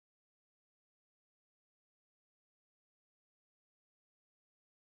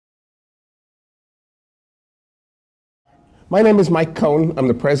My name is Mike Cohen. I'm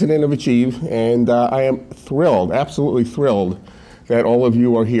the president of Achieve, and I am thrilled, absolutely thrilled, that all of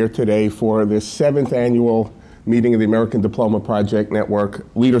you are here today for this 7th annual meeting of the American Diploma Project Network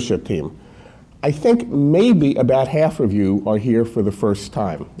leadership team. I think maybe about half of you are here for the first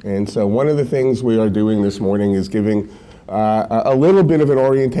time. And so one of the things we are doing this morning is giving a little bit of an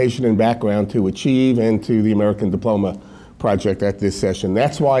orientation and background to Achieve and to the American Diploma Project at this session.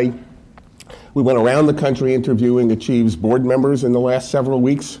 That's why we went around the country interviewing Achieve's board members in the last several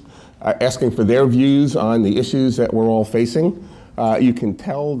weeks, asking for their views on the issues that we're all facing. You can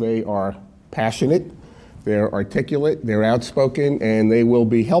tell they are passionate, they're articulate, they're outspoken, and they will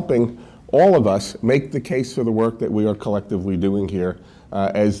be helping all of us make the case for the work that we are collectively doing here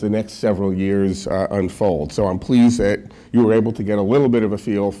as the next several years unfold. So I'm pleased that you were able to get a little bit of a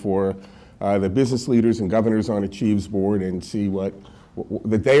feel for the business leaders and governors on Achieve's board and see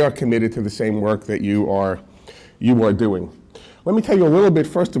that they are committed to the same work that you are doing. Let me tell you a little bit,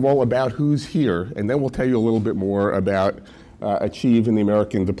 first of all, about who's here, and then we'll tell you a little bit more about Achieve and the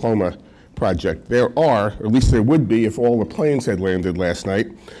American Diploma Project. There are, or at least there would be if all the planes had landed last night,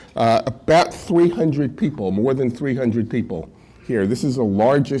 about 300 people, more than 300 people here. This is the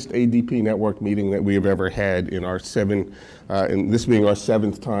largest ADP network meeting that we have ever had in our and this being our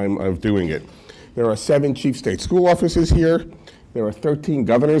 7th time of doing it. There are 7 chief state school offices here. There are 13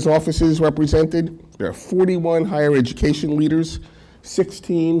 governor's offices represented. There are 41 higher education leaders,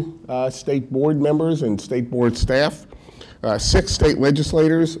 16 state board members and state board staff, 6 state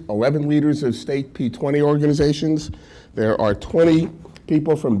legislators, 11 leaders of state P20 organizations. There are 20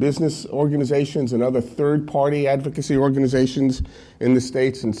 people from business organizations and other third-party advocacy organizations in the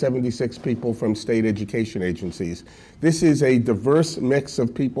states, and 76 people from state education agencies. This is a diverse mix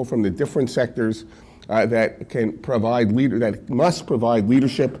of people from the different sectors that must provide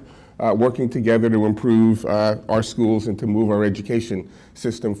leadership working together to improve our schools and to move our education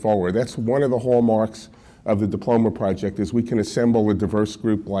system forward. That's one of the hallmarks of the Diploma Project, is we can assemble a diverse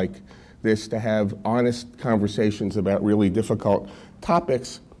group like this to have honest conversations about really difficult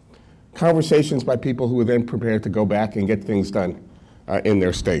topics, conversations by people who are then prepared to go back and get things done in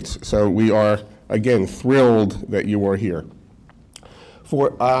their states. So we are, again, thrilled that you are here.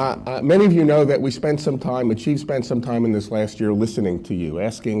 For many of you know that Achieve spent some time in this last year listening to you,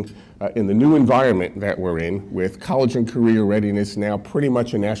 asking in the new environment that we're in, with college and career readiness now pretty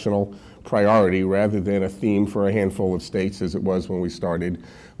much a national priority rather than a theme for a handful of states as it was when we started,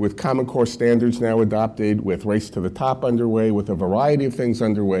 with Common Core standards now adopted, with Race to the Top underway, with a variety of things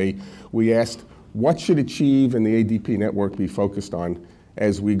underway. We asked, what should Achieve and the ADP network be focused on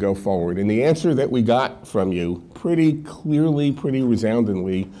as we go forward? And the answer that we got from you pretty clearly, pretty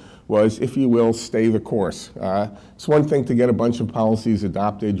resoundingly, was, if you will, stay the course. It's one thing to get a bunch of policies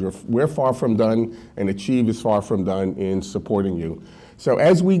adopted. We're far from done, and Achieve is far from done in supporting you. So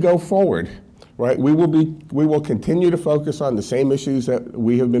as we go forward, right, we will continue to focus on the same issues that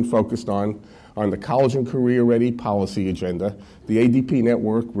we have been focused on the college and career ready policy agenda. The ADP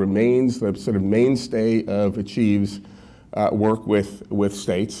network remains the sort of mainstay of Achieve's work with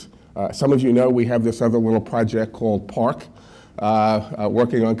states. Some of you know we have this other little project called PARC,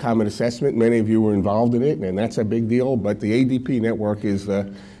 working on common assessment. Many of you were involved in it, and that's a big deal, but the ADP network is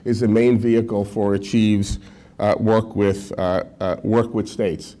the main vehicle for Achieve's work with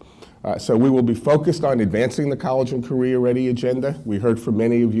states. So we will be focused on advancing the college and career ready agenda. We heard from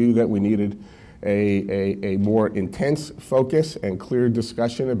many of you that we needed a more intense focus and clear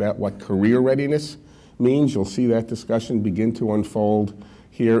discussion about what career readiness means. You'll see that discussion begin to unfold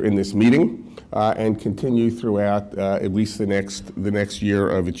here in this meeting and continue throughout at least the next year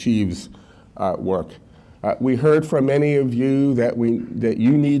of Achieve's work. We heard from many of you that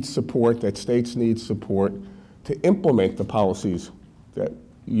you need support, that states need support to implement the policies that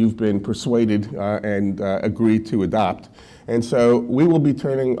you've been persuaded and agreed to adopt. And so we will be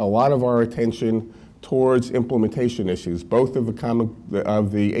turning a lot of our attention towards implementation issues, both of the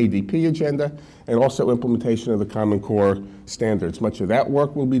ADP agenda and also implementation of the Common Core standards. Much of that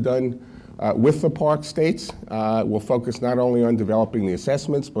work will be done with the PARC states. We'll focus not only on developing the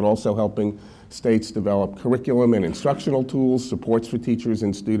assessments, but also helping states develop curriculum and instructional tools, supports for teachers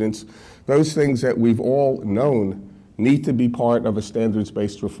and students, those things that we've all known need to be part of a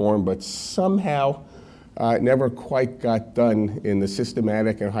standards-based reform, but somehow never quite got done in the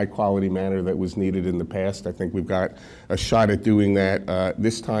systematic and high-quality manner that was needed in the past. I think we've got a shot at doing that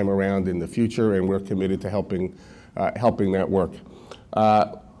this time around in the future, and we're committed to helping that work.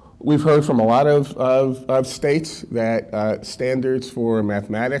 We've heard from a lot of states that standards for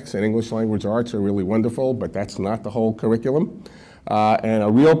mathematics and English language arts are really wonderful, but that's not the whole curriculum. And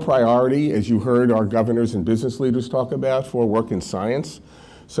a real priority, as you heard our governors and business leaders talk about, for work in science.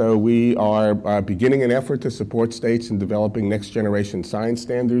 So we are beginning an effort to support states in developing next generation science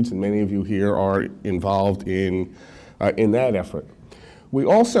standards, and many of you here are involved in that effort. We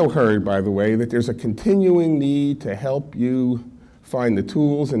also heard, by the way, that there's a continuing need to help you find the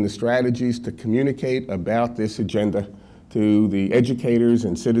tools and the strategies to communicate about this agenda to the educators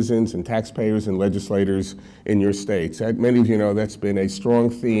and citizens and taxpayers and legislators in your states. Many of you know that's been a strong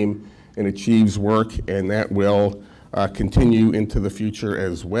theme in Achieve's work, and that will continue into the future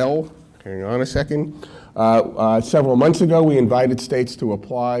as well. Hang on a second. Several months ago, we invited states to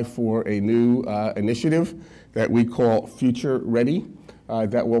apply for a new initiative that we call Future Ready,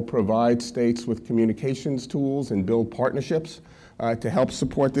 that will provide states with communications tools and build partnerships to help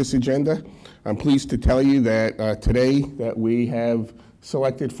support this agenda. I'm pleased to tell you that today that we have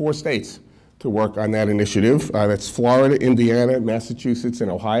selected 4 states to work on that initiative. That's Florida, Indiana, Massachusetts,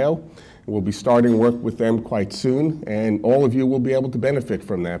 and Ohio. We'll be starting work with them quite soon, and all of you will be able to benefit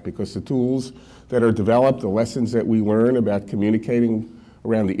from that because the tools that are developed, the lessons that we learn about communicating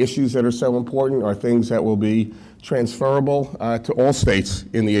around the issues that are so important are things that will be transferable to all states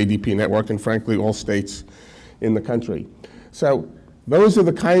in the ADP network and frankly all states in the country. So those are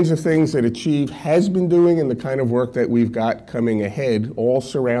the kinds of things that Achieve has been doing and the kind of work that we've got coming ahead, all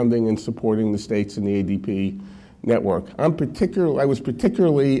surrounding and supporting the states in the ADP network. I was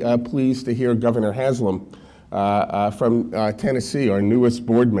particularly pleased to hear Governor Haslam from Tennessee, our newest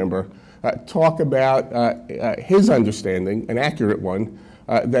board member, talk about his understanding, an accurate one,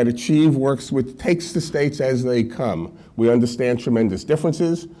 that Achieve takes the states as they come. We understand tremendous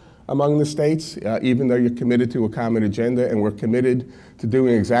differences among the states, even though you're committed to a common agenda, and we're committed to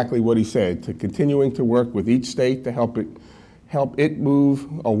doing exactly what he said, to continuing to work with each state to help it move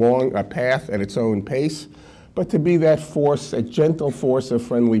along a path at its own pace, but to be that force, a gentle force of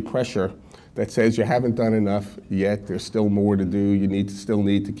friendly pressure that says you haven't done enough yet, there's still more to do, you still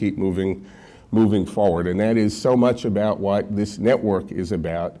need to keep moving forward. And that is so much about what this network is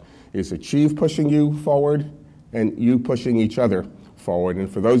about, is Achieve pushing you forward and you pushing each other forward. And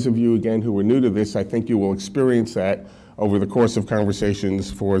for those of you, again, who are new to this, I think you will experience that over the course of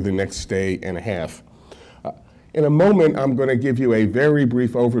conversations for the next day and a half. In a moment, I'm going to give you a very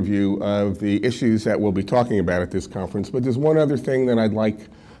brief overview of the issues that we'll be talking about at this conference, but there's one other thing that I'd like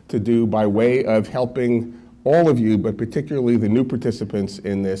to do by way of helping all of you, but particularly the new participants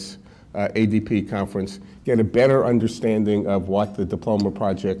in this ADP conference, get a better understanding of what the Diploma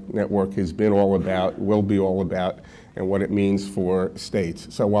Project Network has been all about, will be all about, and what it means for states.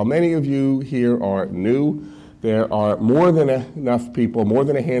 So while many of you here are new, there are more than enough people, more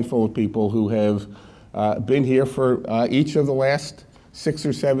than a handful of people who have been here for each of the last 6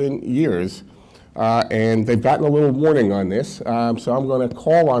 or 7 years, and they've gotten a little warning on this. So I'm going to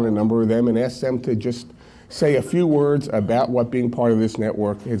call on a number of them and ask them to just say a few words about what being part of this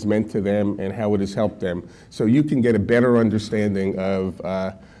network has meant to them and how it has helped them, so you can get a better understanding of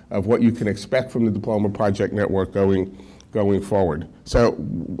what you can expect from the Diploma Project Network going forward. So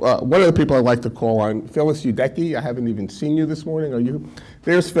one of the people I'd like to call on, Phyllis Udecki. I haven't even seen you this morning. Are you?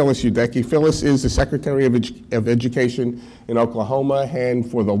 There's Phyllis Udecki. Phyllis is the Secretary of Education in Oklahoma, and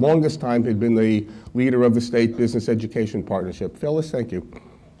for the longest time had been the leader of the State Business Education Partnership. Phyllis, thank you.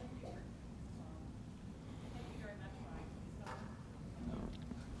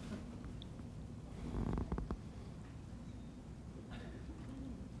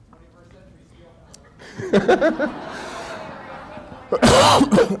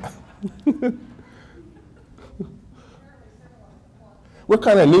 We're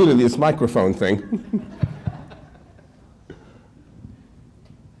kind of new to this microphone thing.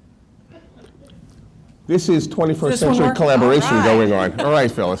 This is 21st century collaboration going on. All right,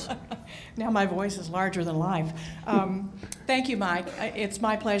 Phyllis. Now my voice is larger than life. Thank you, Mike. It's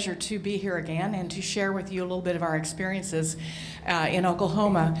my pleasure to be here again and to share with you a little bit of our experiences in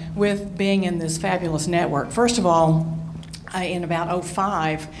Oklahoma with being in this fabulous network. First of all, in about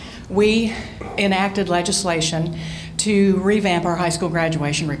 2005, we enacted legislation to revamp our high school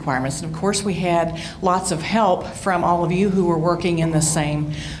graduation requirements. And of course, we had lots of help from all of you who were working in the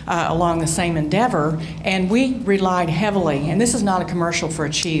same, along the same endeavor, and we relied heavily, and this is not a commercial for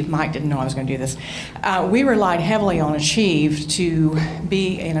Achieve, Mike didn't know I was going to do this, we relied heavily on Achieve to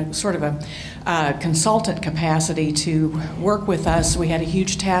be in a sort of a consultant capacity to work with us. We had a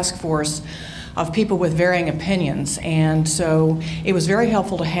huge task force of people with varying opinions, and so it was very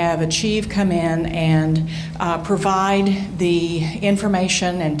helpful to have Achieve come in and provide the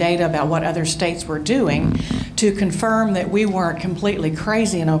information and data about what other states were doing to confirm that we weren't completely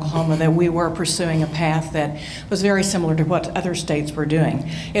crazy in Oklahoma, that we were pursuing a path that was very similar to what other states were doing.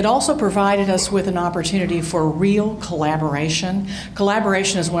 It also provided us with an opportunity for real collaboration.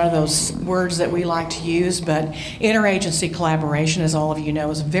 Collaboration is one of those words that we like to use, but interagency collaboration, as all of you know,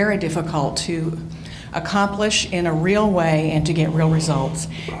 is very difficult to accomplish in a real way and to get real results.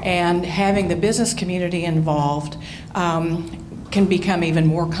 And having the business community involved can become even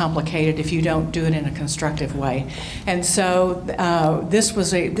more complicated if you don't do it in a constructive way. And so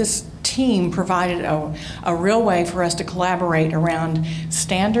this team provided a real way for us to collaborate around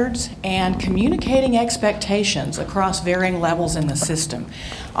standards and communicating expectations across varying levels in the system.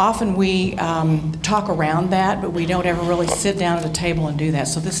 Often we talk around that, but we don't ever really sit down at a table and do that.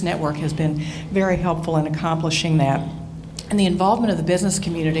 So this network has been very helpful in accomplishing that. And the involvement of the business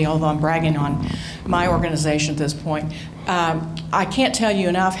community, although I'm bragging on my organization at this point, I can't tell you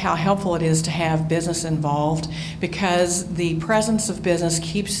enough how helpful it is to have business involved, because the presence of business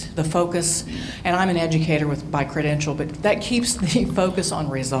keeps the focus, and I'm an educator by credential, but that keeps the focus on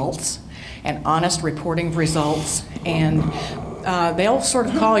results and honest reporting of results. And they'll sort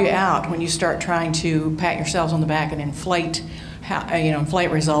of call you out when you start trying to pat yourselves on the back and inflate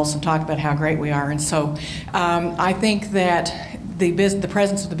results and talk about how great we are. And so I think that the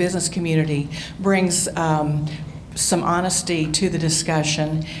presence of the business community brings some honesty to the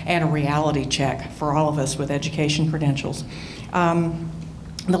discussion and a reality check for all of us with education credentials.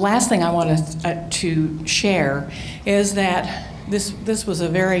 The last thing I want to share is that this was a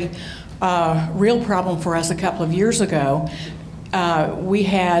very real problem for us a couple of years ago. We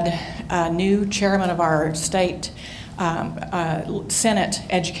had a new chairman of our state Senate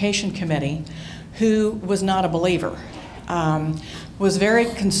Education Committee who was not a believer, was very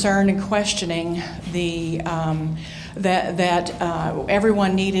concerned and questioning that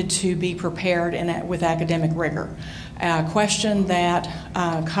everyone needed to be prepared with academic rigor, questioned that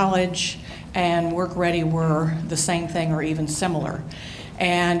college and work ready were the same thing or even similar.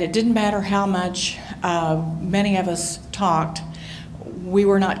 And it didn't matter how much many of us talked, we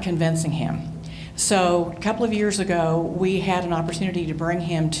were not convincing him. So a couple of years ago, we had an opportunity to bring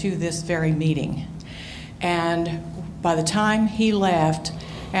him to this very meeting. And by the time he left,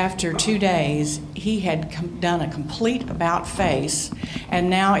 after 2 days, he had done a complete about-face and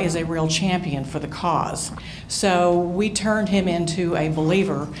now is a real champion for the cause. So we turned him into a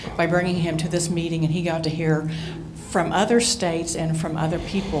believer by bringing him to this meeting, and he got to hear from other states and from other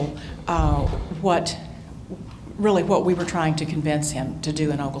people what we were trying to convince him to do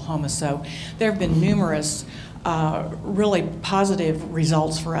in Oklahoma. So there have been numerous really positive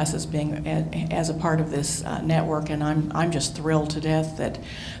results for us as a part of this network, and I'm just thrilled to death that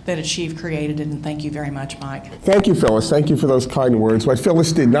Achieve created it, and thank you very much, Mike. Thank you, Phyllis. Thank you for those kind words. What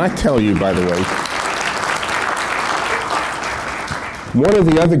Phyllis did not tell you, by the way, one of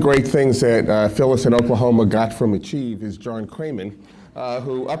the other great things that Phyllis in Oklahoma got from Achieve is John Craman,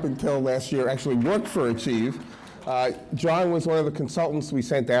 who up until last year actually worked for Achieve. John was one of the consultants we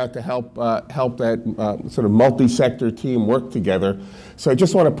sent out to help that sort of multi-sector team work together. So I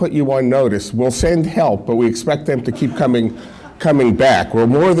just want to put you on notice. We'll send help, but we expect them to keep coming back. We're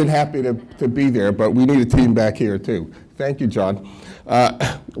more than happy to be there, but we need a team back here too. Thank you, John.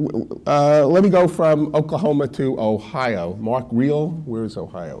 Let me go from Oklahoma to Ohio. Mark Reel, where's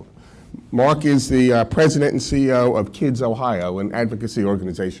Ohio? Mark is the president and CEO of Kids Ohio, an advocacy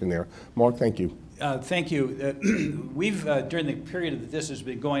organization there. Mark, thank you. Thank you. We've, during the period that this has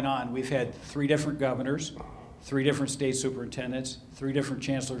been going on, we've had 3 different governors, 3 different state superintendents, 3 different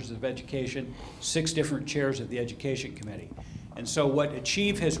chancellors of education, 6 different chairs of the education committee. And so what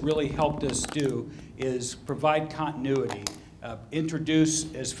Achieve has really helped us do is provide continuity,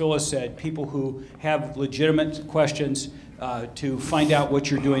 introduce, as Phyllis said, people who have legitimate questions to find out what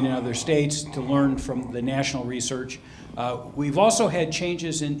you're doing in other states, to learn from the national research. We've also had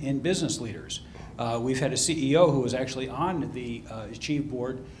changes in business leaders. We've had a CEO who was actually on the Achieve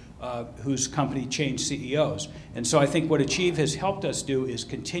board whose company changed CEOs. And so I think what Achieve has helped us do is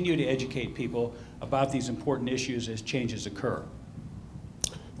continue to educate people about these important issues as changes occur.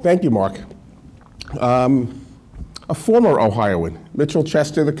 Thank you, Mark. A former Ohioan, Mitchell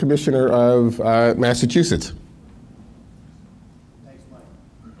Chester, the Commissioner of Massachusetts. Thanks, Mike.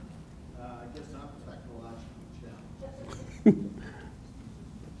 I guess I'm a technological challenge.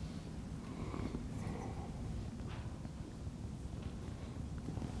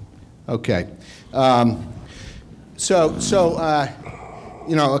 Okay.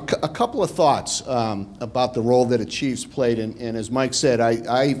 You know, a couple of thoughts about the role that Achieve's played. And as Mike said,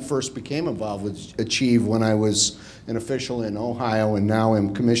 I first became involved with Achieve when I was an official in Ohio, and now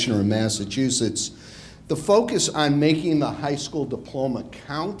I'm commissioner in Massachusetts. The focus on making the high school diploma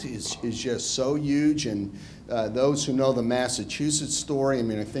count is just so huge, and those who know the Massachusetts story, I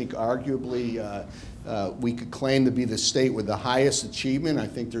mean, I think arguably we could claim to be the state with the highest achievement. I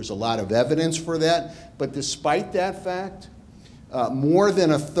think there's a lot of evidence for that. But despite that fact, more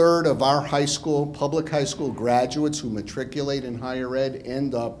than a third of our public high school graduates who matriculate in higher ed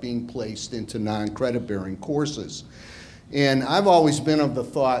end up being placed into non-credit bearing courses. And I've always been of the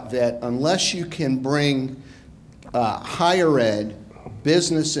thought that unless you can bring higher ed,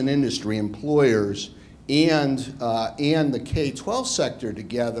 business and industry, employers, and the K-12 sector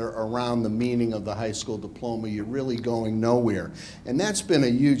together around the meaning of the high school diploma, you're really going nowhere. And that's been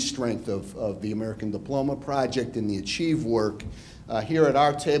a huge strength of the American Diploma Project and the Achieve work. Here at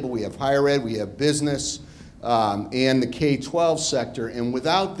our table, we have higher ed, we have business, and the K-12 sector, and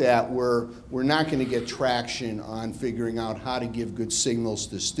without that, we're not going to get traction on figuring out how to give good signals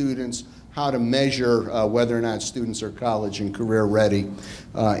to students, how to measure whether or not students are college and career ready,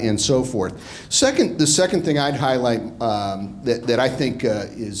 and so forth. The second thing I'd highlight that I think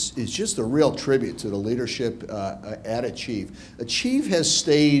is just a real tribute to the leadership at Achieve. Achieve has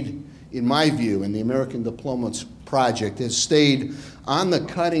stayed, in my view, in the American Diploma Project, has stayed on the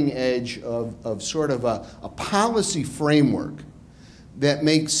cutting edge of sort of a policy framework that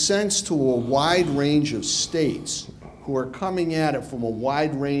makes sense to a wide range of states who are coming at it from a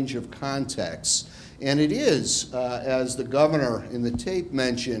wide range of contexts. And it is, as the governor in the tape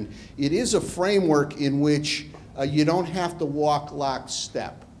mentioned, it is a framework in which you don't have to walk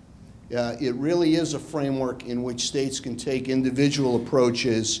lockstep. It really is a framework in which states can take individual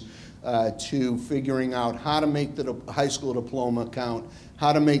approaches to figuring out how to make the high school diploma count,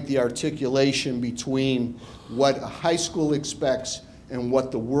 how to make the articulation between what a high school expects and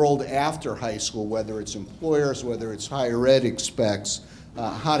what the world after high school, whether it's employers, whether it's higher ed, expects,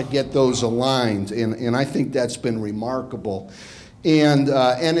 how to get those aligned. And I think that's been remarkable. And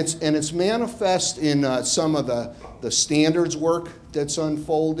it's manifest in some of the standards work that's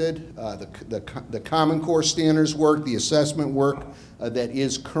unfolded, the Common Core standards work, the assessment work that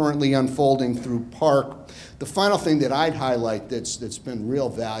is currently unfolding through PARC. The final thing that I'd highlight that's been real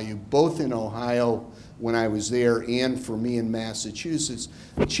value, both in Ohio when I was there and for me in Massachusetts,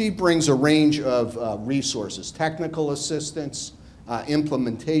 Achieve brings a range of resources, technical assistance,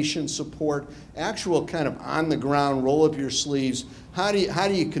 implementation support, actual kind of on the ground, roll up your sleeves. How do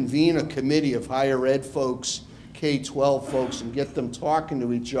you convene a committee of higher ed folks, K-12 folks, and get them talking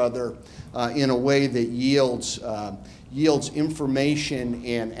to each other in a way that yields information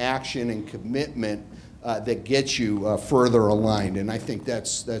and action and commitment that gets you further aligned. And I think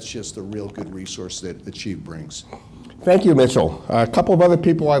that's just a real good resource that Achieve brings. Thank you, Mitchell. A couple of other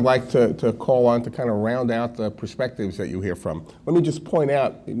people I'd like to call on to kind of round out the perspectives that you hear from. Let me just point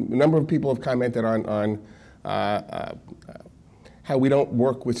out, a number of people have commented on how we don't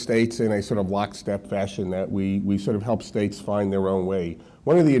work with states in a sort of lockstep fashion, that we sort of help states find their own way.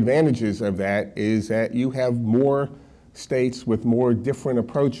 One of the advantages of that is that you have more states with more different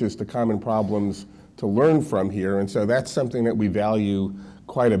approaches to common problems to learn from here, and so that's something that we value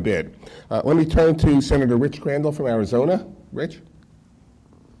quite a bit. Let me turn to Senator Rich Crandall from Arizona. Rich?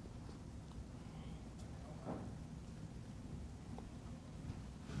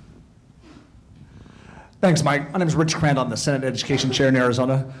 Thanks, Mike. My name is Rich Crandall. I'm the Senate Education Chair in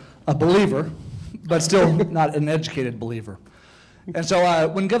Arizona, a believer, but still not an educated believer. And so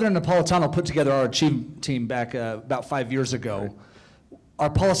when Governor Napolitano put together our Achieve team back about 5 years ago, our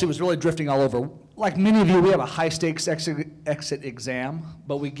policy was really drifting all over. Like many of you, we have a high-stakes exit exam,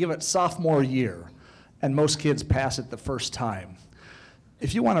 but we give it sophomore year, and most kids pass it the first time.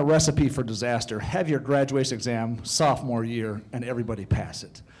 If you want a recipe for disaster, have your graduation exam sophomore year, and everybody pass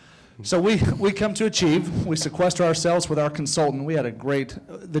it. So we come to Achieve, we sequester ourselves with our consultant. We had a great,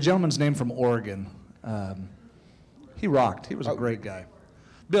 the gentleman's name from Oregon. He rocked, he was a great guy.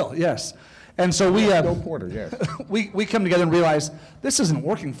 Bill, yes. And so we, Bill Porter, yes. we come together and realize this isn't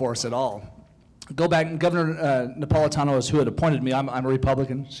working for us at all. Go back, and Governor Napolitano is who had appointed me. I'm a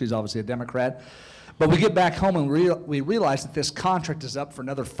Republican, she's obviously a Democrat. But we get back home and we realize that this contract is up for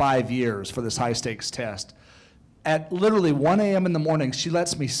another 5 years for this high stakes test. At literally 1 a.m. in the morning, she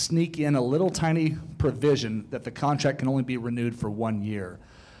lets me sneak in a little tiny provision that the contract can only be renewed for 1 year.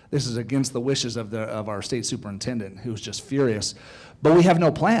 This is against the wishes of our state superintendent, who's just furious. But we have no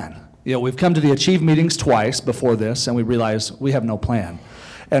plan. You know, we've come to the Achieve meetings twice before this, and we realize we have no plan.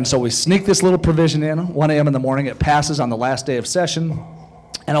 And so we sneak this little provision in, 1 a.m. in the morning. It passes on the last day of session,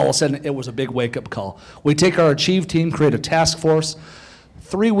 and all of a sudden, it was a big wake-up call. We take our Achieve team, create a task force.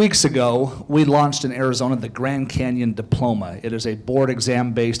 3 weeks ago, we launched in Arizona the Grand Canyon Diploma. It is a board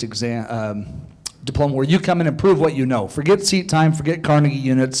exam-based diploma where you come in and prove what you know. Forget seat time, forget Carnegie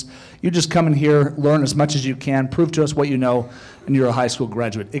units. You just come in here, learn as much as you can, prove to us what you know, and you're a high school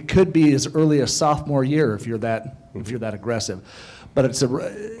graduate. It could be as early as sophomore year if you're that aggressive. But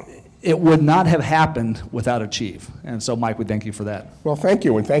it would not have happened without Achieve. And so, Mike, we thank you for that. Well, thank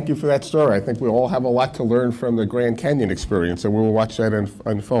you, and thank you for that story. I think we all have a lot to learn from the Grand Canyon experience, and we'll watch that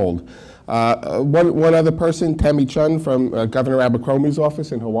unfold. One other person, Tammy Chun from Governor Abercrombie's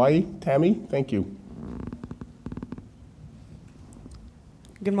office in Hawaii. Tammy, thank you.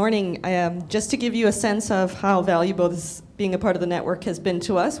 Good morning. Just to give you a sense of how valuable this being a part of the network has been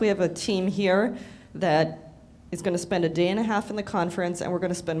to us, we have a team here that is going to spend a day and a half in the conference, and we're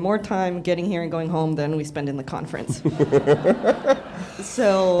going to spend more time getting here and going home than we spend in the conference.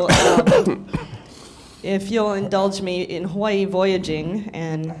 So if you'll indulge me, in Hawaii, voyaging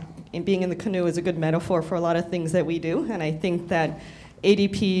and in being in the canoe is a good metaphor for a lot of things that we do, and I think that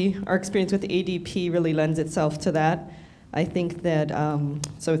ADP, our experience with ADP really lends itself to that. I think that,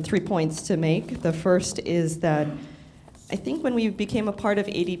 so 3 points to make. The first is that I think when we became a part of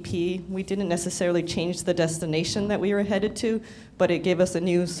ADP, we didn't necessarily change the destination that we were headed to, but it gave us a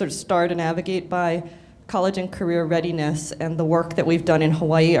new sort of star to navigate by. College and career readiness and the work that we've done in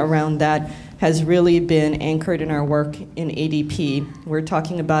Hawaii around that has really been anchored in our work in ADP. We were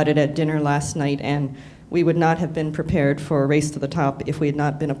talking about it at dinner last night, and we would not have been prepared for a race to the top if we had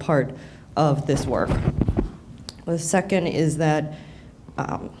not been a part of this work. The second is that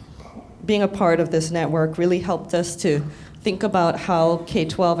being a part of this network really helped us to think about how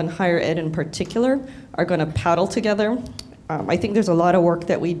K-12 and higher ed in particular are going to paddle together. I think there's a lot of work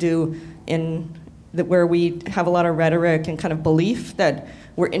that we do where we have a lot of rhetoric and kind of belief that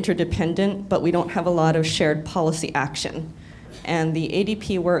we're interdependent, but we don't have a lot of shared policy action. And the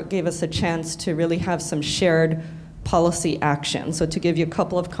ADP work gave us a chance to really have some shared policy action. So to give you a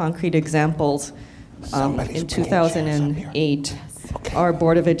couple of concrete examples, in 2008, our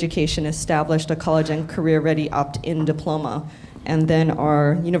Board of Education established a college and career-ready opt-in diploma, and then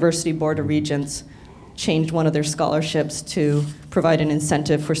our University Board of Regents changed one of their scholarships to provide an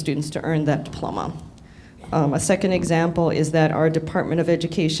incentive for students to earn that diploma. A second example is that our Department of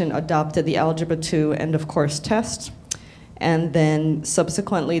Education adopted the Algebra 2 end-of-course test, and then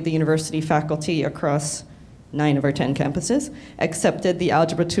subsequently the university faculty across 9 of our 10 campuses accepted the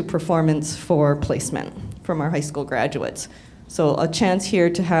Algebra 2 performance for placement from our high school graduates. So a chance here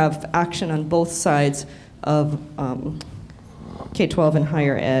to have action on both sides of K-12 and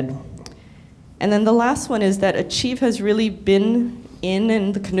higher ed. And then the last one is that Achieve has really been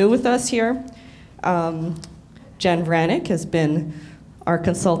in the canoe with us here. Jen Vranick has been our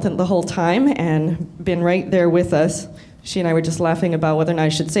consultant the whole time and been right there with us. She and I were just laughing about whether or not I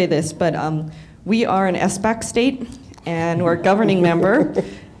should say this, but we are an SBAC state, and we're a governing member,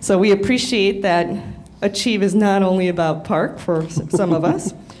 so we appreciate that Achieve is not only about PARC for some of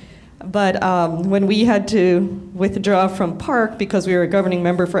us, but when we had to withdraw from PARC because we were a governing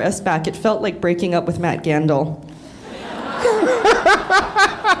member for SBAC, it felt like breaking up with Matt Gandel.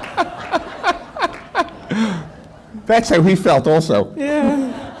 That's how he felt also.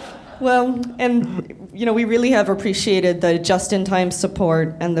 Yeah. Well, and we really have appreciated the just-in-time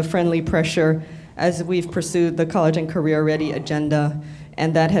support and the friendly pressure as we've pursued the college and career ready agenda.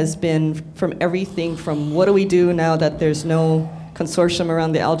 And that has been from everything from what do we do now that there's no consortium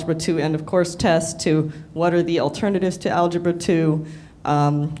around the Algebra 2 end-of-course test, to what are the alternatives to Algebra 2,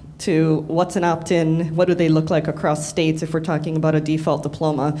 to what's an opt-in, what do they look like across states if we're talking about a default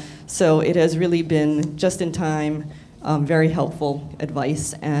diploma. So it has really been just-in-time, very helpful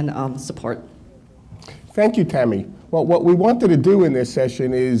advice and support. Thank you, Tammy. Well, what we wanted to do in this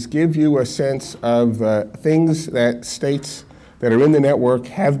session is give you a sense of things that states that are in the network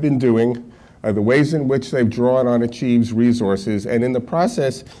have been doing, the ways in which they've drawn on Achieve's resources, and in the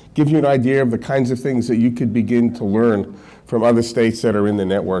process, give you an idea of the kinds of things that you could begin to learn from other states that are in the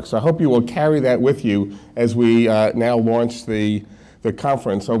network. So I hope you will carry that with you as we now launch the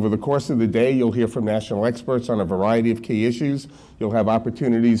conference. Over the course of the day, you'll hear from national experts on a variety of key issues. You'll have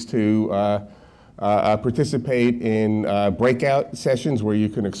opportunities to participate in breakout sessions where you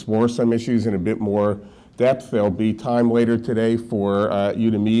can explore some issues in a bit more depth. There'll be time later today for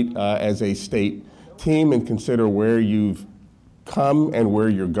you to meet as a state team and consider where you've come and where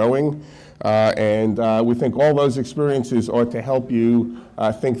you're going. And we think all those experiences ought to help you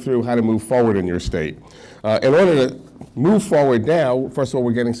think through how to move forward in your state. In order to move forward now, first of all,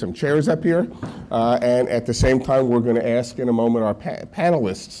 we're getting some chairs up here, and at the same time, we're going to ask in a moment our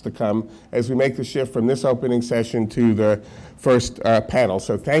panelists to come as we make the shift from this opening session to the first panel.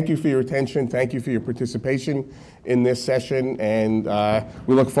 So thank you for your attention, thank you for your participation in this session, and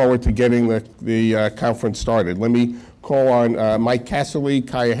we look forward to getting the conference started. Let me call on Mike Casserly,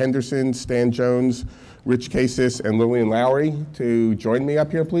 Kaya Henderson, Stan Jones, Rich Casis, and Lillian Lowry to join me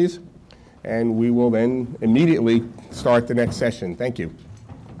up here, please. And we will then immediately start the next session. Thank you.